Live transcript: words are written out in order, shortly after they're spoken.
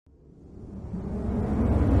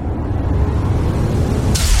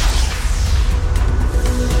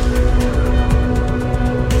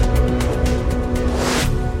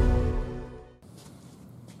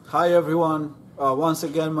Hi everyone. Once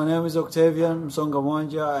again, my name is Octavian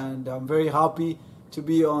Msongamwanja, and I'm very happy to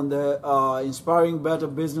be on the Inspiring Better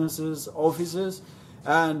Businesses offices.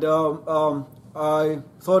 And I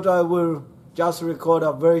thought I will just record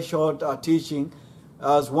a very short teaching,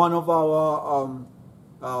 as one of our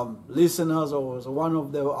listeners, or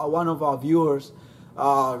one of our viewers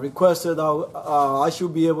requested that I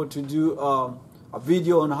should be able to do a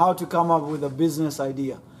video on how to come up with a business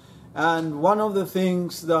idea. And one of the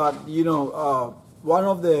things that, one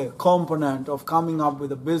of the component of coming up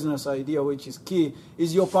with a business idea, which is key,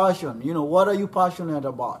 is your passion. What are you passionate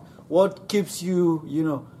about? What keeps you,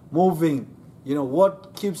 moving?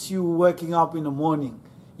 What keeps you waking up in the morning?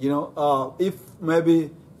 If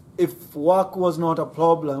work was not a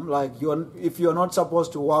problem, if you're not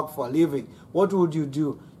supposed to work for a living, what would you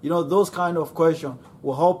do? Those kind of questions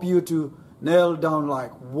will help you to nail down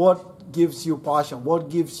what gives you passion, what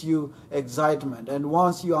gives you excitement. And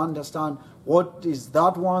once you understand what is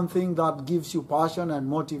that one thing that gives you passion and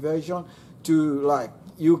motivation to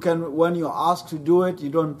you can, when you're asked to do it, you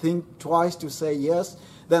don't think twice to say yes,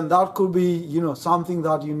 then that could be, something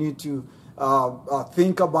that you need to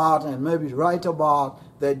think about and maybe write about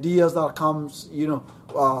the ideas that comes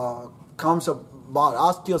about.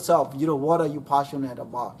 Ask yourself, what are you passionate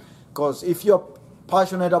about? Because if you're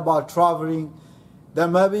passionate about traveling, then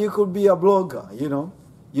maybe you could be a blogger.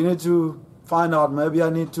 You need to find out,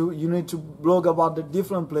 you need to blog about the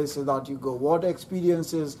different places that you go. What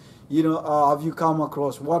experiences, have you come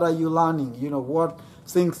across? What are you learning? What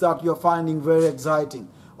things that you're finding very exciting?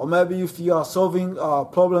 Or maybe if you are solving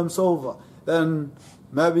problem solver, then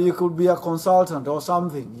maybe you could be a consultant or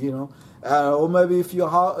something, or maybe if you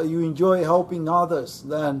enjoy helping others,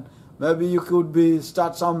 then maybe you could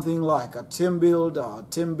start something like a team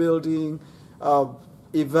building,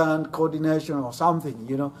 event coordination or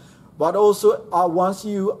something, But also once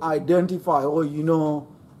you identify or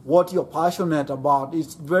what you're passionate about,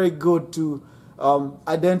 it's very good to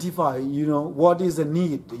identify, what is the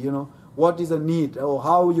need, what is the need, or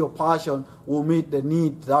how your passion will meet the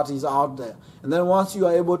need that is out there. And then once you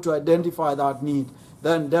are able to identify that need,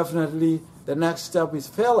 then definitely the next step is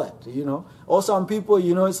fill it, Or some people,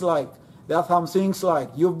 it's there are some things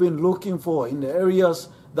you've been looking for in the areas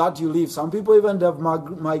that you live. Some people even have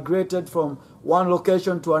migrated from one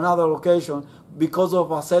location to another location because of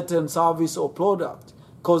a certain service or product,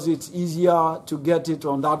 because it's easier to get it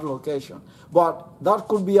on that location. But that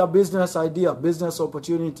could be a business idea, business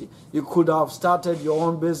opportunity. You could have started your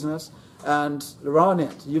own business and run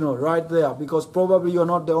it, right there, because probably you're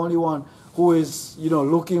not the only one who is,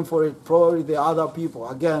 looking for it. Probably the other people.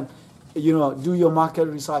 Again, do your market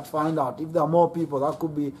research, find out if there are more people. That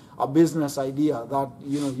could be a business idea that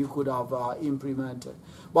you could have implemented.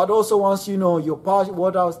 But also, once you know your passion,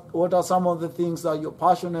 what are some of the things that you're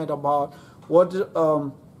passionate about?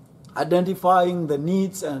 Identifying the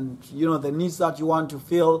needs and the needs that you want to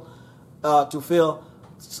fill.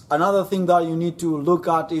 Another thing that you need to look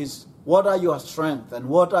at is what are your strengths and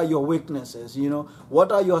what are your weaknesses.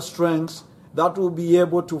 What are your strengths that will be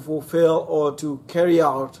able to fulfill or to carry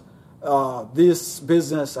out this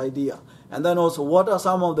business idea. And then also, what are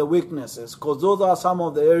some of the weaknesses? Because those are some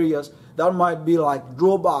of the areas that might be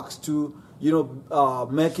drawbacks to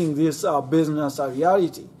making this business a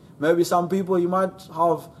reality. Maybe some people, you might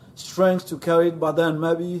have strengths to carry it, but then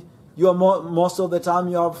maybe most of the time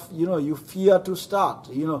you fear to start,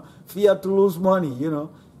 fear to lose money,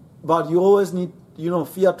 but you always need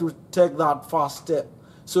fear to take that first step.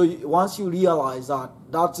 So once you realize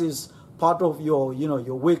that is part of your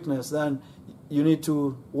weakness, then you need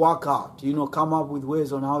to work out, come up with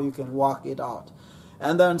ways on how you can work it out.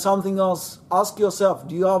 And then something else, ask yourself,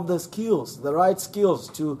 do you have the right skills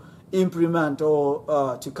to implement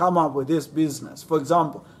or to come up with this business? For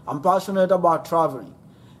example, I'm passionate about traveling.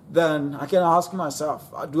 Then I can ask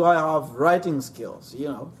myself, do I have writing skills?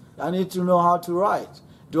 I need to know how to write.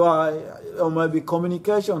 Or maybe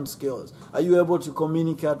communication skills. Are you able to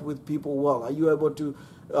communicate with people well? Are you able to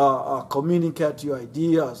communicate your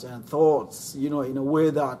ideas and thoughts, in a way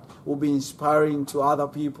that will be inspiring to other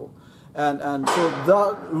people? And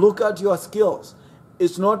so look at your skills.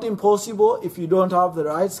 It's not impossible if you don't have the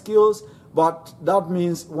right skills, but that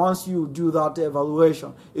means once you do that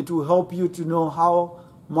evaluation, it will help you to know how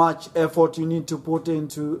much effort you need to put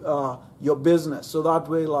into your business. So that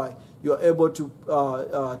way, you're able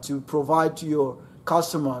to provide to your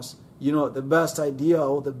customers, the best idea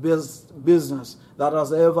or the best business that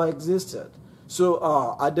has ever existed. So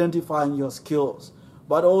identifying your skills,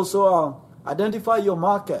 but also identify your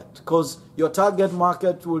market, because your target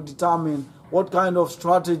market will determine what kind of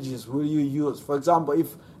strategies will you use? For example,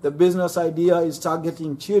 if the business idea is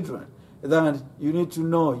targeting children, then you need to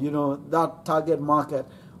know, that target market,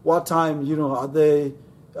 what time, are they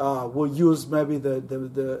will use maybe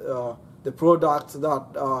the products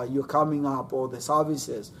that you're coming up, or the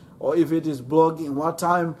services, or if it is blogging, what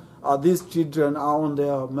time these children are on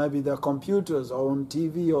their computers or on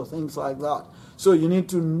TV or things like that. So you need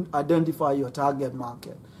to identify your target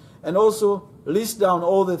market. And also list down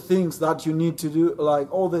all the things that you need to do,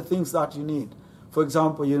 like all the things that you need. For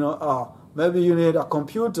example, maybe you need a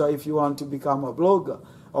computer if you want to become a blogger.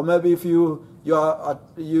 Or maybe if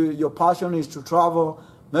your passion is to travel,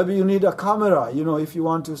 maybe you need a camera, if you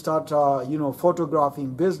want to start,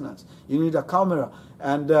 photographing business, you need a camera.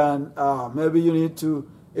 And then maybe you need to,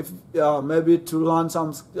 maybe to learn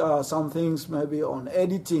some things, maybe on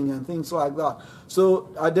editing and things like that. So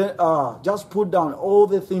just put down all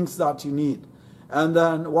the things that you need. And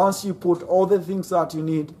then once you put all the things that you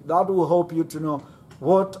need, that will help you to know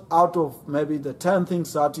what out of maybe the 10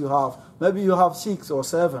 things that you have, maybe you have 6 or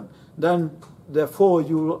 7. Then the 4,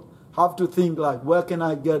 you have to think like, where can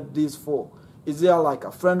I get these 4? Is there like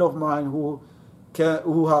a friend of mine who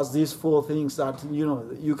has these 4 things that,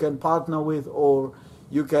 you can partner with, or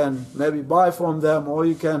you can maybe buy from them, or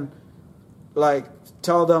you can like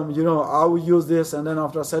tell them, I will use this, and then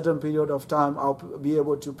after a certain period of time, I'll be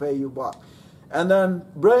able to pay you back. And then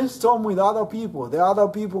brainstorm with other people. There are other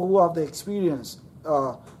people who have the experience.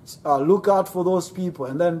 Look out for those people,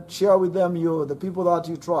 and then share with them the people that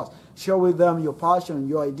you trust. Share with them your passion,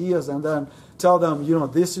 your ideas, and then tell them,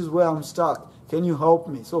 this is where I'm stuck. Can you help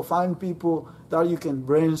me? So find people that you can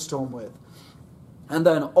brainstorm with. And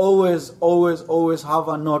then always, always, always have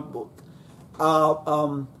a notebook.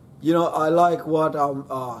 I like what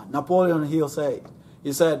Napoleon Hill said.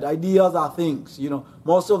 He said, ideas are things.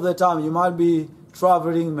 Most of the time you might be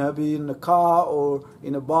traveling, maybe in a car or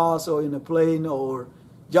in a bus or in a plane, or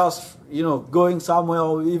just, going somewhere,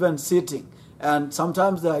 or even sitting. And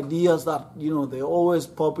sometimes the ideas that, they always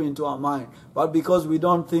pop into our mind. But because we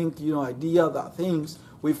don't think, ideas are things,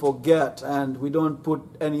 we forget and we don't put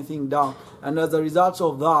anything down. And as a result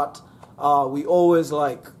of that, we always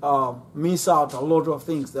miss out a lot of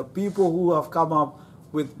things. The people who have come up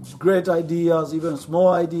with great ideas, even small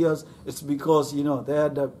ideas, it's because, they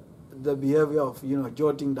had the behavior of,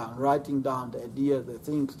 jotting down, writing down the ideas, the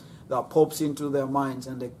things that pops into their minds,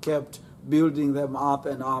 and they kept building them up,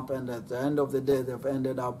 and at the end of the day, they've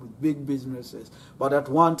ended up with big businesses. But at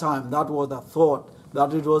one time, that was a thought,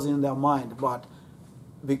 that it was in their mind. But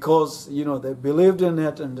because, they believed in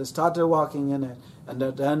it and they started working in it, and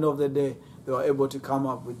at the end of the day, they were able to come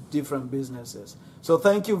up with different businesses. So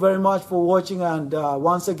thank you very much for watching, and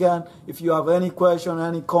once again, if you have any question,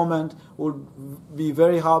 any comment, we'll be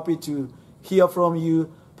very happy to hear from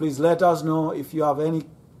you. Please let us know if you have any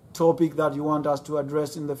topic that you want us to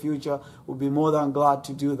address in the future. We'll be more than glad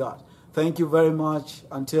to do that. Thank you very much.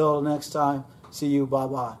 Until next time, see you.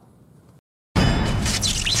 Bye-bye.